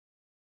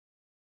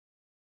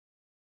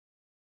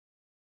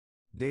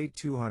Day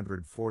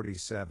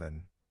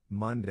 247,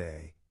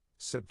 Monday,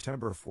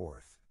 September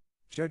 4th.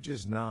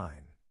 Judges 9.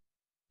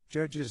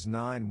 Judges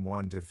 9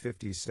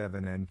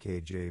 1-57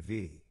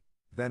 NKJV.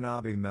 Then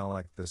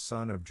Abimelech the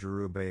son of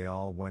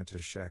Jerubbaal went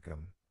to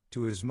Shechem,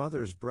 to his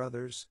mother's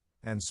brothers,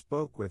 and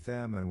spoke with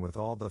them and with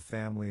all the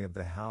family of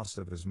the house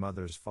of his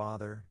mother's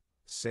father,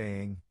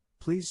 saying,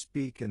 Please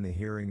speak in the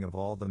hearing of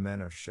all the men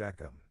of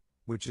Shechem,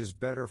 which is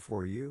better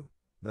for you,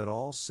 that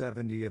all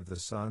 70 of the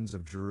sons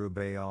of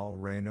Jerubbaal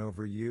reign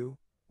over you,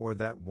 or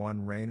that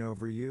one reign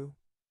over you?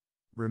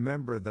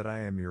 Remember that I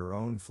am your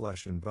own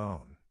flesh and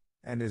bone.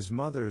 And his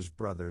mother's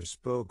brothers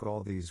spoke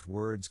all these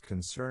words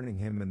concerning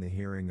him in the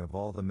hearing of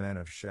all the men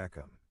of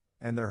Shechem.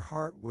 And their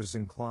heart was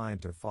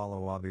inclined to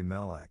follow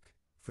Abimelech,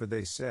 for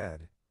they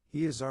said,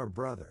 He is our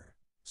brother.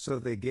 So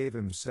they gave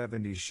him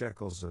 70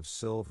 shekels of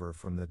silver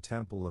from the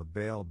temple of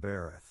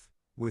Baal-berith,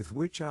 with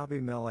which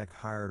Abimelech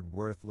hired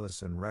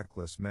worthless and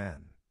reckless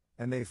men,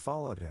 and they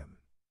followed him.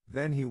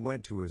 Then he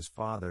went to his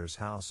father's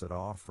house at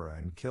Ophrah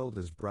and killed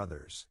his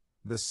brothers,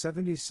 the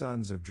 70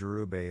 sons of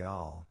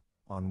Jerubbaal,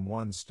 on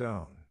one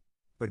stone.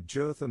 But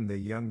Jotham the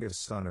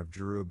youngest son of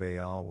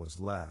Jerubbaal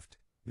was left,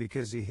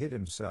 because he hid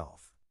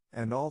himself.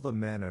 And all the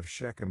men of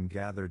Shechem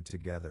gathered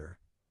together,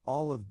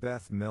 all of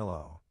Beth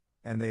Millo,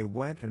 and they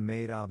went and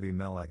made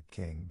Abimelech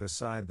king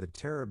beside the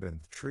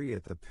terebinth tree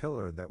at the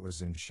pillar that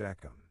was in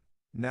Shechem.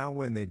 Now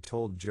when they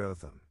told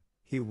Jotham,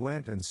 he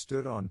went and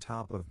stood on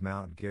top of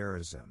Mount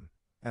Gerizim,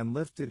 and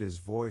lifted his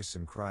voice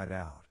and cried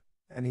out.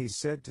 And he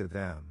said to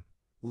them,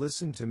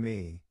 Listen to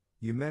me,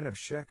 you men of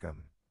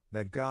Shechem,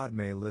 that God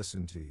may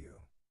listen to you.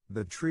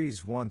 The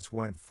trees once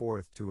went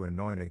forth to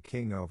anoint a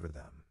king over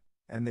them.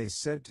 And they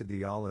said to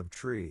the olive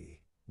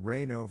tree,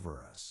 Reign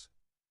over us.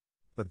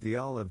 But the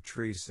olive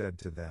tree said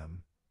to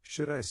them,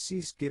 Should I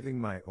cease giving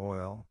my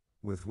oil,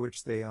 with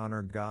which they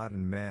honor God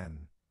and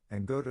men,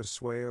 and go to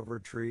sway over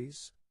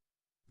trees?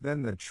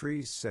 Then the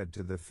trees said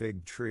to the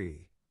fig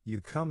tree,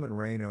 You come and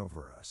reign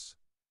over us.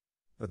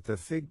 But the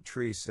fig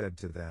tree said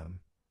to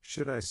them,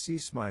 Should I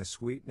cease my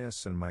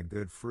sweetness and my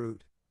good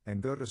fruit,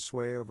 and go to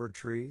sway over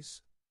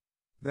trees?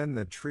 Then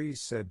the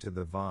trees said to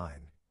the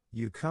vine,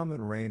 You come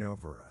and reign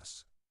over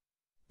us.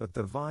 But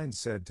the vine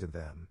said to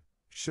them,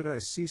 Should I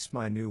cease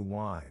my new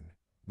wine,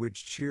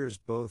 which cheers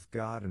both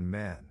God and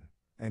men,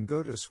 and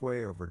go to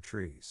sway over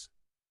trees?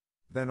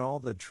 Then all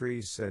the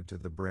trees said to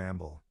the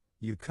bramble,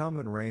 You come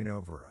and reign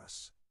over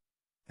us.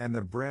 And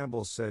the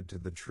bramble said to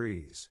the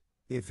trees,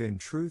 If in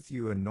truth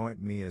you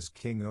anoint me as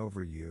king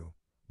over you,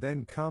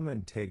 then come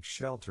and take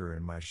shelter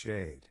in my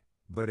shade.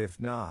 But if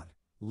not,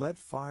 let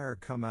fire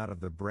come out of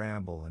the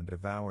bramble and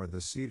devour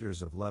the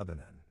cedars of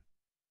Lebanon.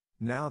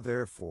 Now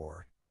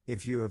therefore,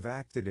 if you have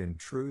acted in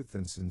truth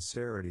and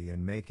sincerity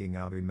in making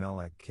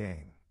Abimelech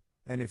king,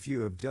 and if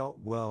you have dealt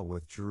well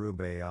with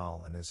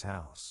Jerubbaal and his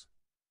house,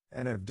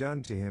 and have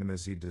done to him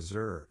as he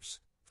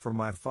deserves, for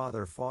my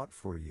father fought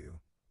for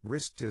you,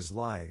 risked his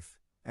life,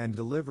 and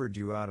delivered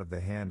you out of the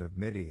hand of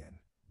Midian,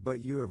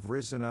 but you have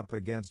risen up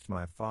against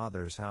my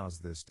father's house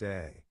this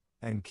day,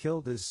 and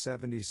killed his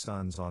 70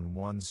 sons on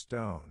one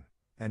stone,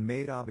 and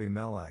made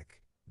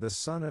Abimelech, the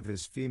son of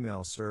his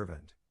female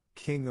servant,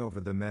 king over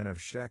the men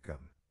of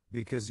Shechem,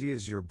 because he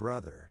is your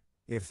brother.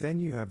 If then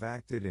you have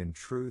acted in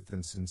truth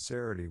and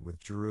sincerity with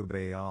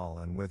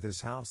Jerubbaal and with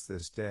his house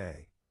this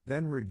day,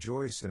 then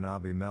rejoice in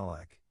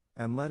Abimelech,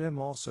 and let him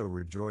also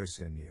rejoice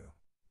in you.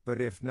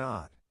 But if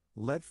not,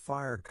 let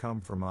fire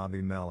come from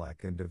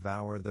Abimelech and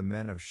devour the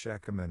men of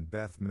Shechem and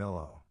Beth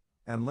Millo,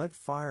 and let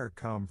fire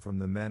come from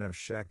the men of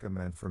Shechem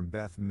and from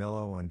Beth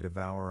Millo and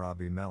devour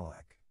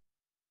Abimelech.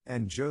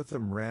 And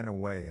Jotham ran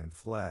away and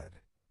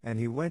fled, and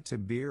he went to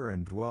Beer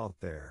and dwelt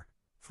there,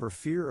 for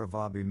fear of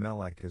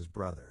Abimelech his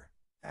brother.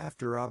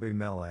 After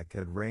Abimelech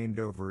had reigned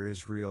over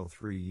Israel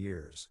 3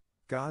 years,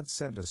 God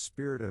sent a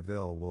spirit of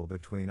ill will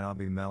between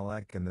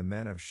Abimelech and the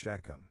men of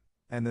Shechem,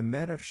 and the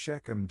men of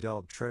Shechem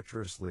dealt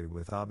treacherously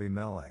with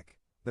Abimelech,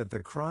 that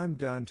the crime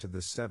done to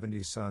the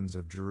 70 sons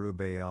of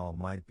Jerubbaal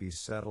might be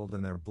settled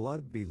and their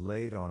blood be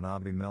laid on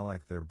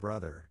Abimelech their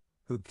brother,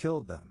 who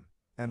killed them,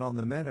 and on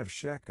the men of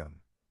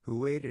Shechem,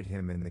 who aided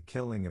him in the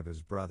killing of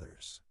his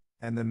brothers.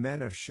 And the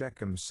men of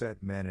Shechem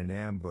set men in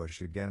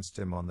ambush against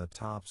him on the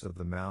tops of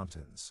the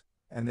mountains,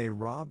 and they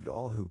robbed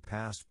all who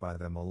passed by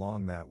them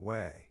along that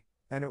way.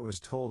 And it was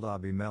told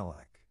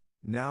Abimelech.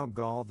 Now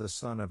Gaal the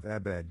son of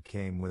Ebed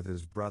came with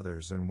his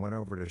brothers and went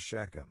over to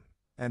Shechem,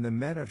 and the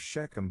men of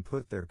Shechem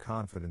put their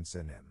confidence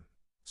in him.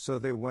 So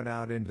they went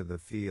out into the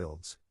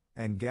fields,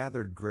 and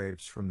gathered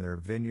grapes from their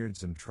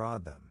vineyards and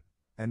trod them,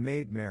 and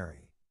made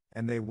merry.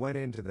 And they went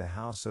into the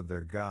house of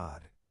their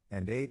God,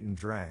 and ate and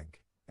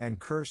drank, and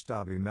cursed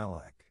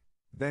Abimelech.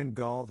 Then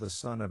Gaal the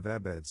son of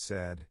Ebed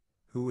said,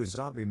 Who is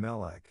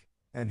Abimelech,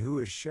 and who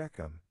is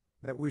Shechem,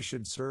 that we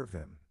should serve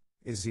him?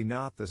 Is he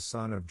not the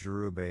son of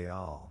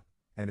Jerubbaal,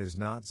 and is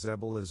not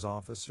Zebul his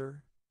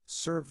officer?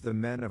 Serve the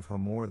men of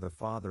Hamor the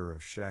father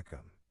of Shechem.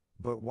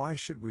 But why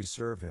should we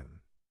serve him?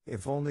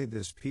 If only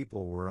this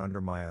people were under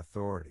my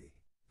authority,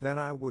 then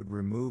I would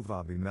remove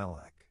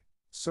Abimelech.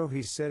 So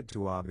he said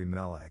to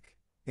Abimelech,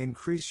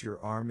 Increase your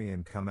army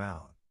and come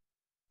out.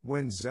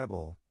 When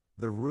Zebul,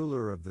 the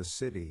ruler of the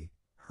city,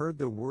 heard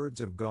the words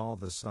of Gaal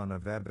the son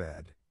of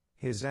Ebed,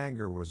 his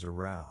anger was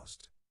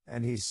aroused,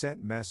 and he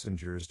sent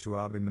messengers to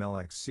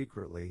Abimelech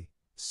secretly,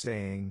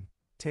 saying,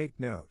 Take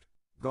note,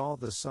 Gaal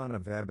the son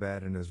of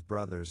Ebed and his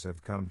brothers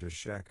have come to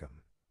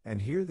Shechem,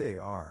 and here they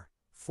are,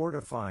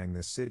 fortifying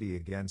the city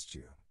against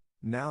you.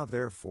 Now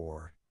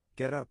therefore,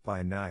 get up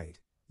by night,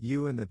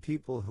 you and the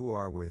people who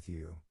are with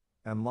you,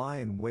 and lie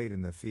in wait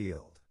in the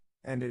field.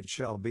 And it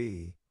shall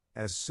be,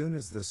 as soon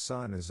as the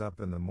sun is up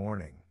in the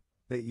morning,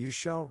 that you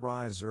shall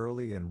rise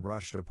early and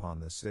rush upon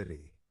the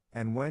city,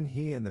 and when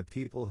he and the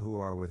people who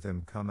are with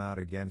him come out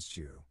against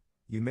you,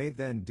 you may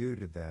then do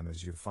to them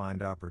as you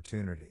find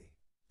opportunity.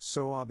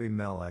 So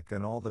Abimelech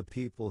and all the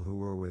people who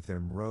were with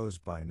him rose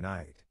by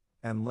night,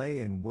 and lay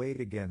in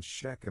wait against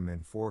Shechem in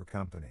 4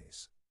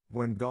 companies.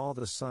 When Gaal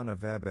the son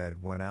of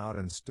Ebed went out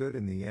and stood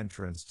in the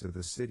entrance to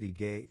the city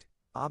gate,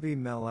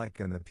 Abimelech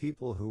and the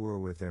people who were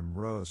with him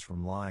rose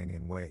from lying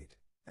in wait.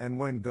 And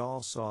when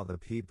Gaal saw the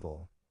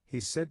people, he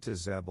said to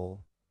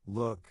Zebul,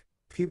 Look,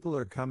 people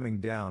are coming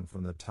down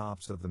from the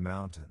tops of the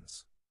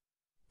mountains.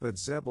 But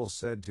Zebul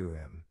said to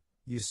him,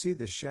 You see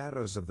the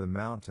shadows of the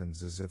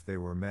mountains as if they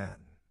were men.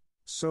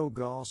 So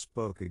Gaal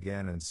spoke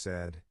again and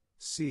said,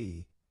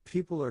 See,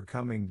 people are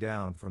coming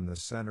down from the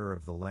center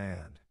of the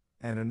land,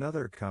 and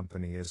another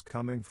company is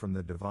coming from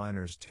the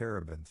diviner's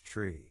terebinth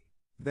tree.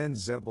 Then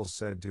Zebul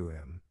said to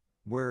him,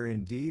 Where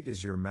indeed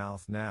is your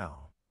mouth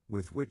now,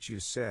 with which you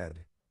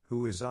said,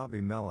 Who is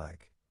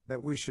Abimelech,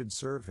 that we should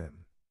serve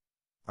him?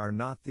 Are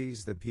not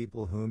these the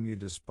people whom you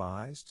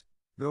despised?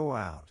 Go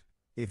out,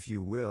 if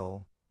you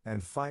will,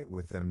 and fight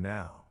with them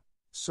now.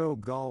 So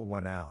Gaal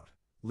went out,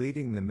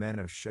 leading the men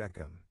of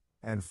Shechem,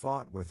 and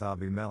fought with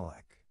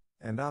Abimelech.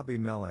 And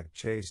Abimelech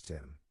chased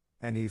him,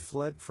 and he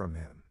fled from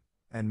him,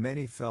 and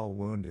many fell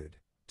wounded,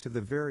 to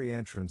the very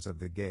entrance of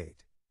the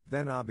gate.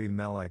 Then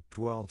Abimelech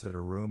dwelt at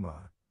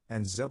Arumah,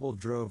 and Zebul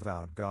drove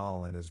out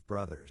Gaal and his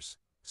brothers,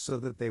 so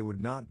that they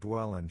would not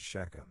dwell in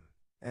Shechem.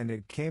 And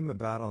it came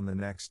about on the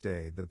next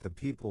day that the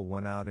people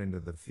went out into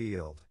the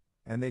field,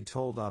 and they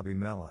told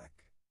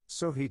Abimelech.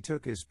 So he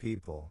took his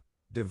people,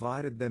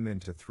 divided them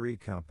into 3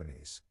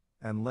 companies,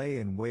 and lay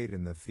in wait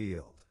in the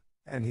field.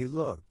 And he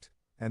looked,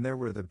 and there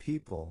were the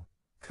people,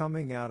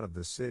 coming out of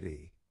the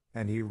city,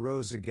 and he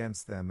rose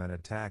against them and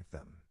attacked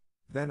them.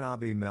 Then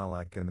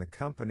Abimelech and the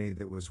company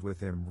that was with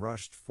him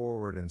rushed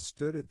forward and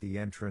stood at the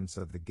entrance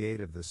of the gate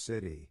of the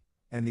city,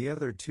 and the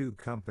other 2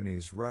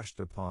 companies rushed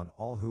upon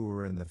all who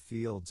were in the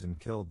fields and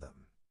killed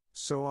them.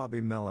 So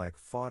Abimelech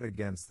fought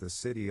against the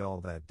city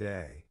all that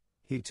day.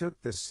 He took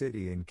the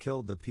city and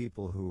killed the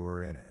people who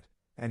were in it,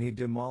 and he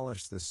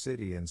demolished the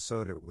city and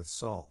sowed it with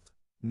salt.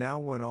 Now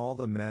when all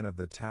the men of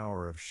the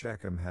tower of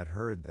Shechem had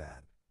heard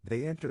that,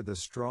 they entered the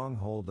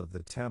stronghold of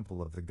the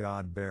temple of the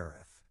god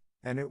Berith.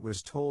 And it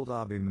was told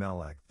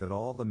Abimelech that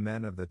all the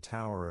men of the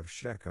tower of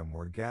Shechem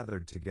were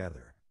gathered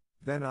together.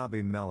 Then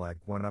Abimelech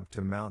went up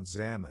to Mount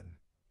Zammon,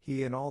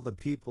 he and all the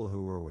people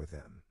who were with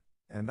him.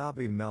 And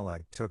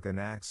Abimelech took an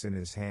axe in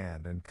his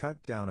hand and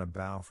cut down a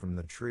bough from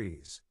the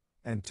trees,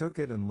 and took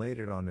it and laid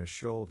it on his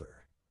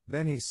shoulder.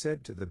 Then he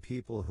said to the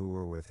people who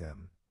were with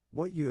him,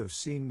 What you have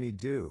seen me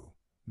do,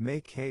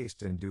 make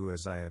haste and do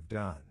as I have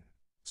done.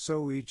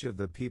 So each of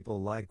the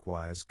people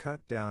likewise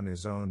cut down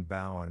his own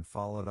bough and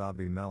followed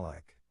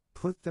Abimelech,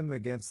 put them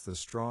against the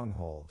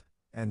stronghold,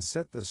 and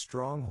set the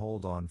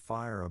stronghold on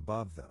fire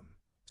above them,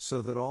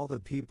 so that all the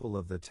people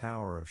of the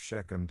tower of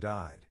Shechem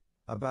died,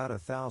 about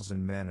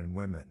 1,000 men and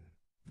women.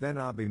 Then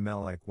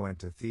Abimelech went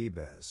to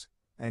Thebez,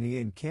 and he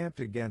encamped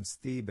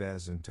against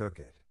Thebez and took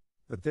it.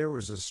 But there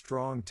was a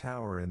strong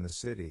tower in the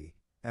city,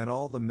 and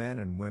all the men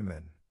and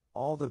women,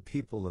 all the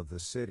people of the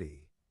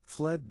city,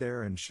 fled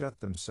there and shut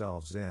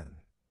themselves in.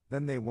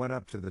 Then they went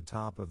up to the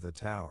top of the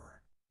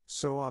tower.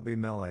 So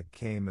Abimelech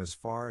came as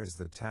far as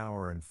the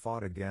tower and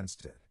fought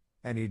against it,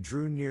 and he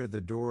drew near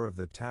the door of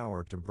the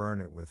tower to burn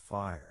it with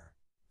fire.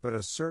 But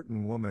a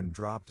certain woman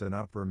dropped an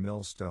upper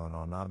millstone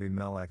on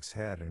Abimelech's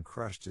head and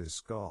crushed his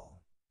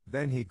skull.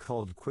 Then he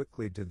called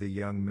quickly to the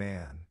young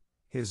man,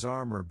 his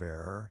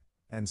armor-bearer,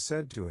 and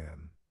said to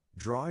him,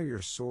 Draw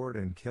your sword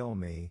and kill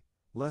me,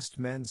 lest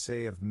men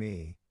say of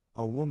me,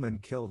 A woman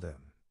killed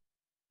him.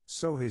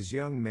 So his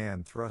young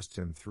man thrust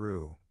him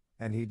through,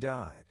 and he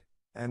died.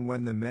 And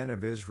when the men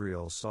of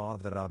Israel saw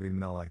that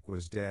Abimelech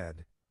was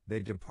dead,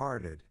 they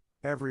departed,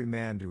 every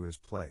man to his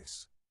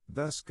place.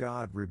 Thus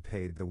God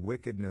repaid the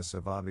wickedness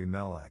of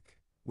Abimelech,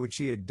 which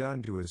he had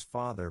done to his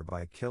father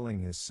by killing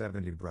his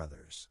 70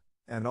 brothers.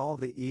 And all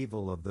the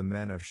evil of the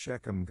men of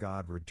Shechem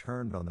God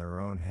returned on their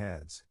own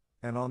heads,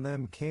 and on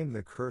them came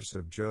the curse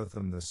of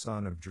Jotham the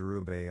son of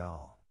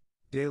Jerubbaal.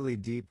 Daily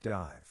Deep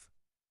Dive.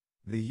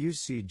 The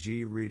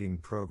UCG reading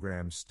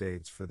program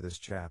states for this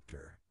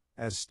chapter,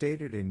 as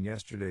stated in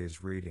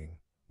yesterday's reading,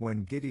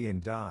 when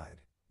Gideon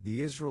died,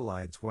 the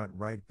Israelites went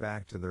right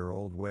back to their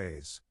old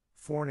ways,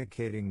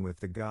 fornicating with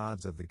the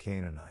gods of the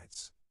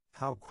Canaanites.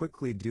 How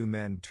quickly do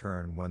men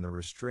turn when the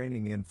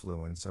restraining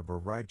influence of a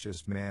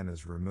righteous man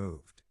is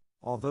removed.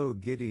 Although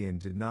Gideon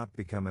did not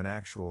become an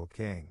actual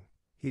king,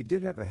 he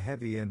did have a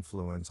heavy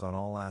influence on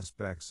all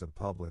aspects of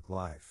public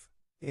life.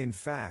 In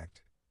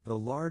fact, the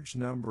large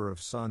number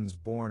of sons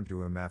born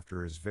to him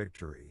after his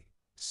victory,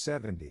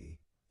 70,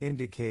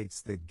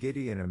 indicates that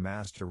Gideon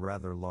amassed a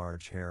rather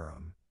large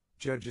harem,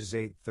 Judges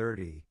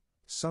 8:30,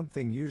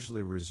 something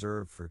usually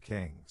reserved for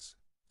kings.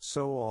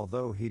 So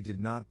although he did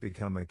not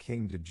become a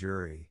king de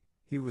jure,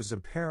 he was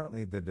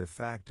apparently the de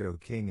facto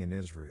king in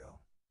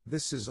Israel.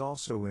 This is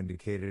also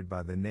indicated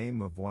by the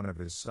name of one of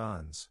his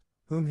sons,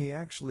 whom he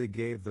actually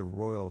gave the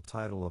royal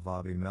title of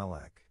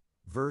Abimelech.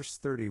 Verse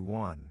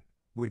 31,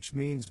 which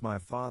means my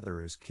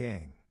father is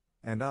king.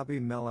 And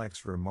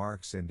Abimelech's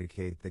remarks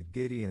indicate that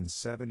Gideon's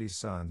 70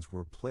 sons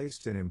were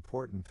placed in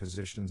important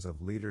positions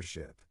of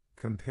leadership,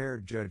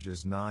 compared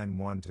Judges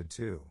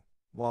 9:1-2.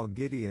 While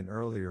Gideon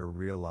earlier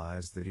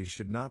realized that he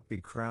should not be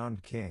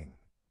crowned king,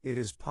 it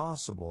is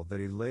possible that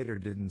he later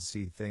didn't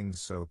see things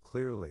so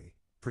clearly,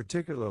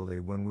 particularly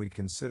when we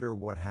consider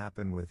what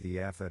happened with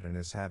Ephod and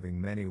his having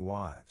many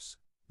wives.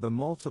 The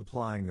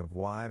multiplying of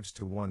wives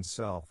to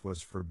oneself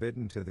was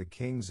forbidden to the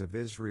kings of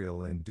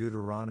Israel in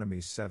Deuteronomy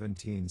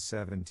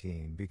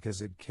 17:17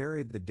 because it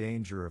carried the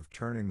danger of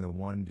turning the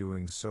one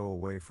doing so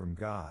away from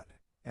God,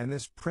 and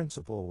this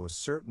principle was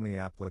certainly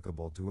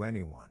applicable to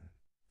anyone.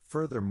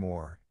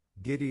 Furthermore,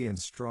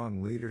 Gideon's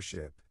strong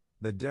leadership,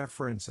 the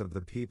deference of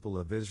the people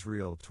of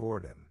Israel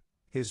toward him,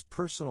 his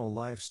personal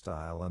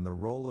lifestyle and the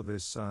role of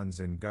his sons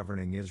in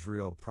governing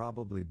Israel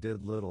probably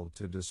did little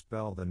to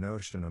dispel the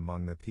notion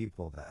among the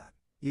people that,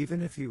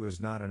 even if he was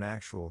not an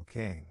actual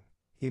king,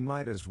 he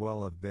might as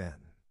well have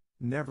been.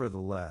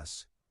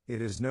 Nevertheless,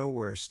 it is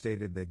nowhere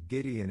stated that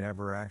Gideon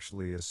ever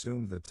actually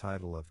assumed the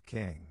title of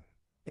king.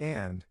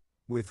 And,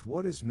 with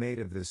what is made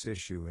of this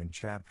issue in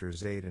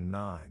chapters 8 and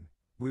 9,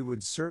 we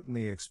would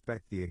certainly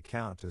expect the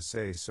account to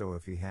say so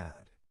if he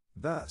had.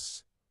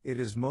 Thus, it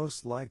is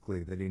most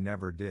likely that he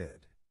never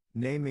did.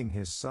 Naming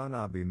his son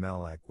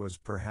Abimelech was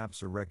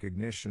perhaps a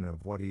recognition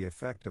of what he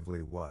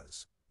effectively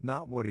was,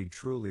 not what he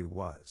truly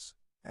was.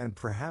 And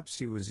perhaps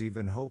he was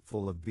even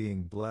hopeful of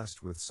being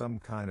blessed with some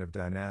kind of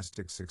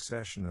dynastic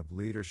succession of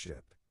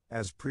leadership,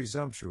 as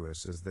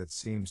presumptuous as that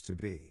seems to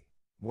be.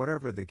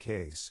 Whatever the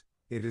case,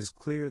 it is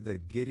clear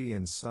that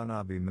Gideon's son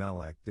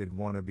Abimelech did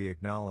want to be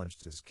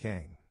acknowledged as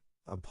king.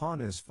 Upon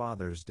his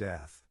father's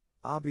death,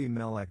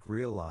 Abimelech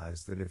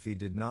realized that if he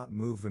did not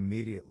move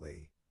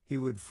immediately, he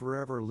would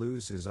forever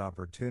lose his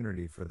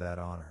opportunity for that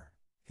honor.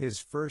 His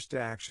first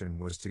action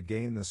was to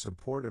gain the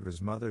support of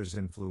his mother's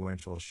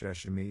influential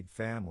Shechemite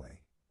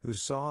family, who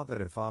saw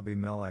that if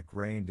Abimelech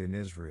reigned in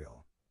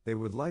Israel, they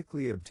would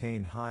likely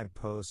obtain high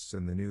posts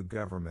in the new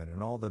government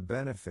and all the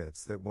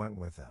benefits that went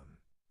with them.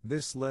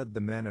 This led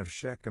the men of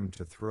Shechem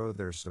to throw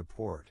their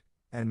support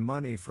and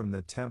money from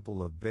the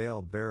temple of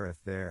Baal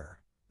Berith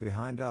there,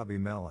 behind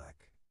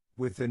Abimelech.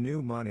 With the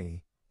new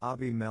money,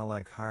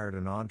 Abimelech hired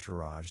an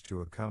entourage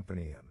to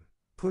accompany him,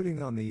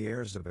 putting on the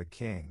airs of a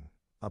king,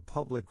 a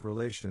public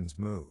relations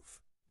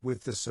move.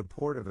 With the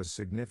support of a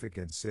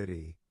significant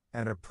city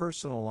and a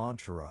personal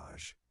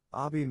entourage,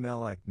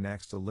 Abimelech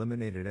next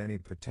eliminated any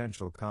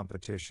potential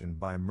competition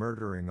by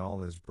murdering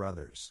all his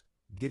brothers,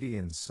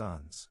 Gideon's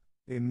sons.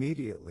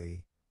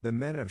 Immediately, the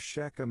men of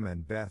Shechem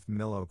and Beth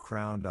Millo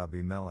crowned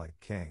Abimelech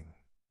king.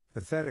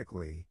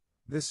 Pathetically,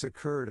 this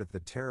occurred at the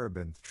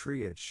terebinth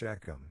tree at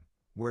Shechem,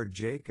 where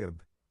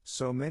Jacob,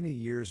 so many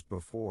years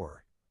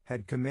before,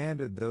 had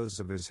commanded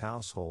those of his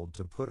household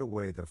to put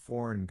away the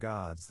foreign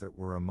gods that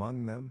were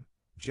among them.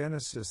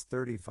 Genesis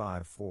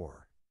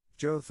 35:4.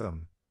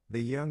 Jotham,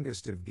 the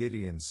youngest of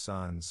Gideon's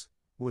sons,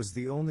 was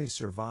the only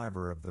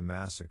survivor of the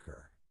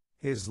massacre.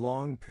 His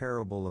long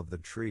parable of the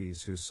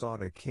trees who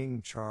sought a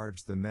king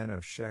charged the men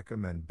of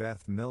Shechem and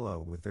Beth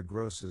Millo with the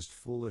grossest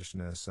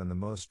foolishness and the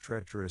most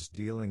treacherous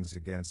dealings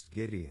against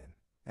Gideon,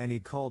 and he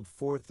called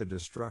forth the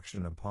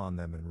destruction upon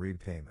them in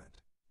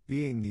repayment.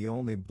 Being the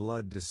only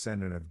blood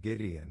descendant of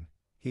Gideon,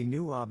 he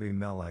knew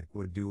Abimelech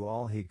would do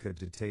all he could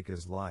to take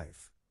his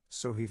life,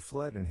 so he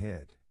fled and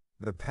hid.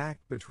 The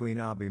pact between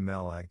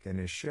Abimelech and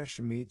his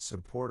Shechemite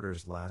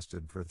supporters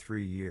lasted for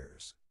 3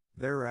 years.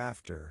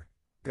 Thereafter,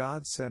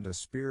 God sent a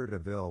spirit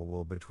of ill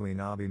will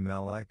between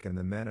Abimelech and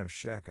the men of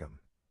Shechem.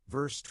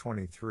 Verse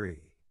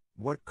 23.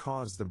 What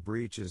caused the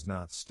breach is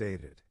not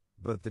stated,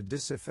 but the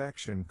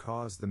disaffection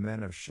caused the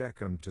men of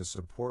Shechem to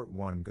support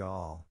one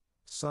Gaal,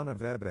 son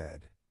of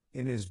Ebed,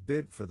 in his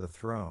bid for the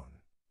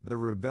throne. The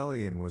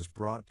rebellion was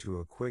brought to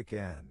a quick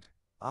end.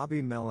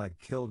 Abimelech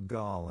killed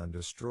Gaal and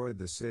destroyed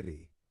the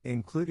city,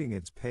 including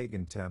its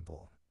pagan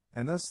temple,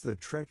 and thus the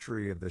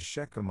treachery of the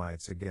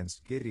Shechemites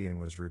against Gideon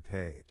was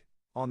repaid.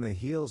 On the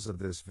heels of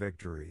this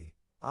victory,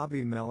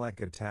 Abimelech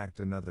attacked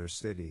another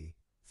city,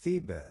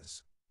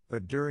 Thebez.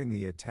 But during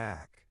the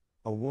attack,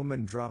 a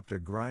woman dropped a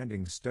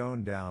grinding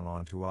stone down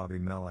onto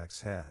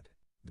Abimelech's head.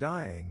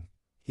 Dying,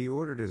 he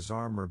ordered his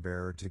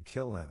armor-bearer to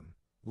kill him,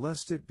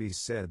 lest it be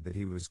said that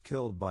he was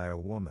killed by a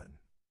woman.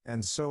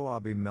 And so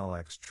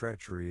Abimelech's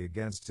treachery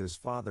against his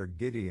father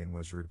Gideon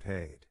was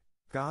repaid.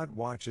 God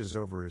watches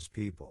over his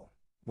people.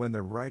 When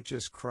the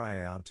righteous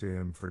cry out to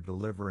him for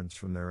deliverance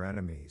from their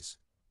enemies,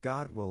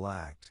 God will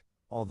act,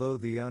 although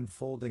the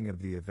unfolding of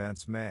the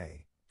events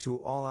may,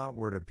 to all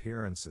outward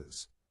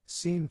appearances,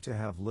 seem to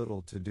have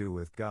little to do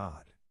with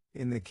God.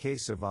 In the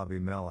case of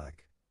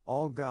Abimelech,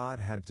 all God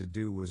had to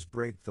do was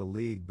break the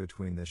league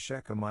between the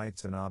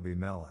Shechemites and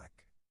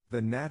Abimelech.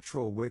 The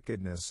natural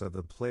wickedness of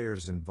the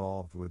players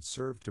involved would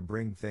serve to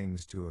bring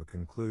things to a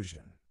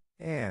conclusion.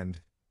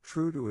 And,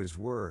 true to his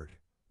word,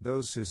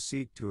 those who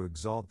seek to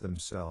exalt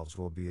themselves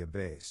will be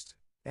abased.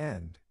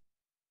 End.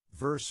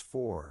 Verse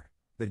 4,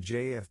 the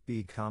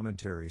JFB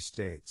commentary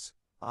states,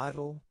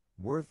 idle,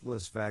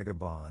 worthless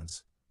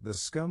vagabonds, the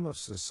scum of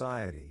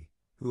society,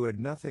 who had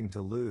nothing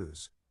to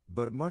lose,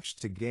 but much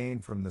to gain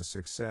from the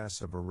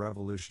success of a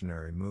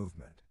revolutionary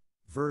movement.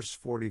 Verse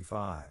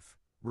 45,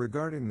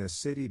 regarding the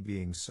city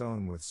being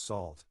sown with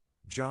salt,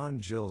 John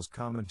Gill's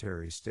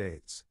commentary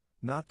states,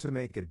 not to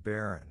make it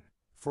barren,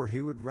 for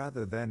he would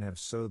rather then have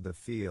sowed the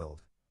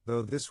field,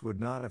 though this would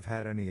not have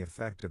had any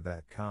effect of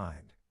that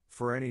kind,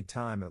 for any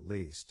time at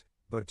least,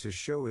 but to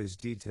show his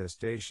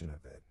detestation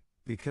of it,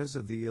 because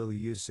of the ill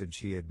usage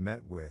he had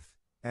met with,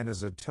 and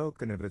as a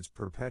token of its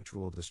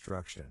perpetual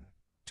destruction,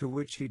 to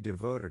which he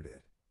devoted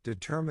it,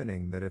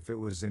 determining that if it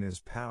was in his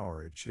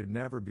power it should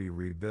never be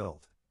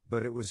rebuilt,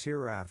 but it was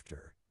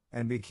hereafter,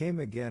 and became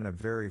again a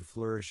very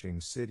flourishing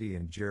city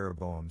in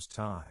Jeroboam's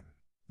time.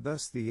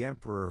 Thus the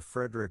Emperor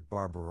Frederick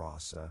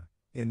Barbarossa,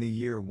 in the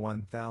year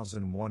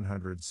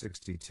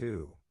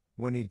 1162,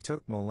 when he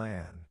took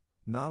Milan,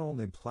 not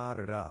only plowed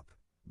it up,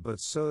 but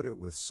sowed it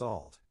with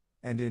salt,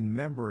 and in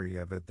memory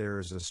of it there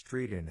is a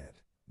street in it,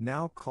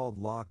 now called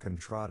La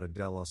Contrada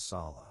della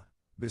Sala.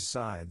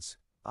 Besides,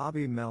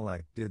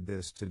 Abimelech did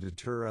this to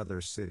deter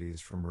other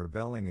cities from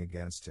rebelling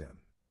against him,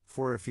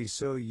 for if he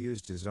so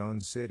used his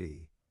own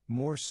city,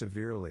 more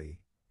severely,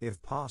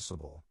 if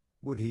possible,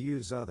 would he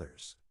use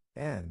others.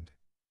 End.